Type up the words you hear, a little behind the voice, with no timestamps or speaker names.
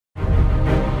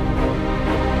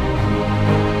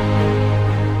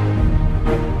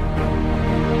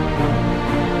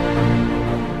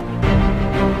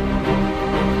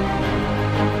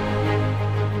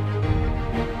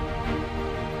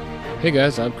Hey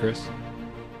guys, I'm Chris.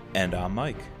 And I'm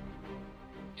Mike.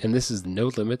 And this is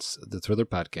No Limits, the Thriller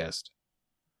Podcast.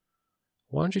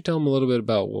 Why don't you tell them a little bit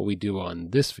about what we do on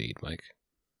this feed, Mike?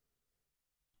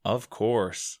 Of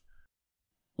course.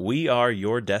 We are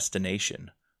your destination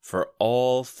for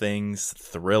all things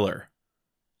thriller.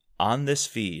 On this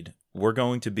feed, we're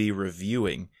going to be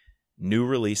reviewing new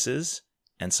releases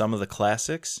and some of the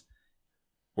classics.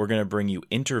 We're going to bring you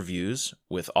interviews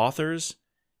with authors,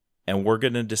 and we're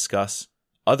going to discuss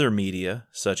other media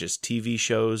such as TV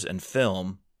shows and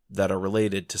film that are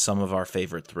related to some of our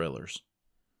favorite thrillers.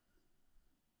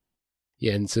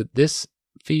 Yeah, and so this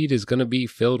feed is going to be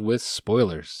filled with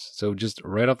spoilers. So just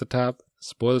right off the top,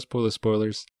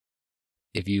 spoilers.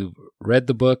 If you've read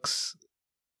the books,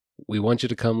 we want you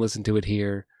to come listen to it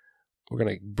here. We're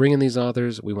going to bring in these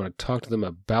authors. We want to talk to them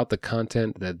about the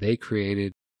content that they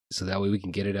created so that way we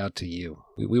can get it out to you.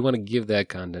 We want to give that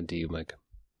content to you, Mike.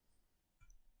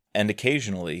 And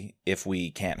occasionally, if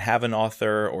we can't have an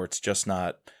author or it's just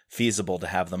not feasible to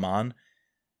have them on,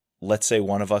 let's say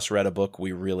one of us read a book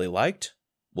we really liked,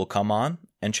 we'll come on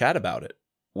and chat about it.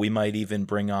 We might even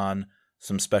bring on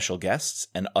some special guests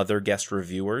and other guest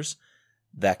reviewers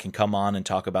that can come on and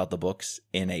talk about the books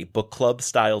in a book club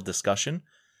style discussion.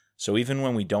 So even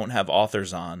when we don't have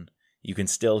authors on, you can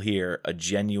still hear a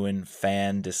genuine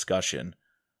fan discussion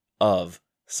of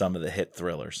some of the hit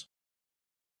thrillers.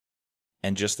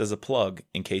 And just as a plug,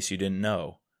 in case you didn't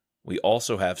know, we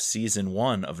also have Season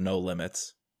 1 of No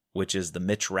Limits, which is the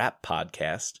Mitch Rapp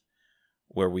podcast,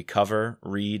 where we cover,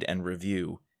 read, and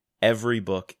review every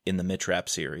book in the Mitch Rapp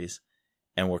series.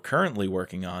 And we're currently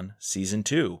working on Season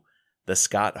 2, the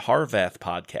Scott Harvath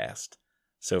podcast.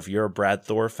 So if you're a Brad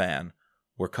Thor fan,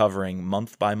 we're covering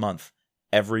month by month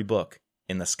every book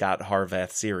in the Scott Harvath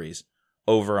series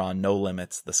over on No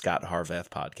Limits, the Scott Harvath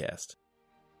podcast.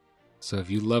 So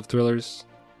if you love thrillers,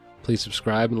 please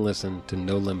subscribe and listen to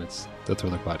No Limits, the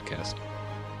Thriller Podcast.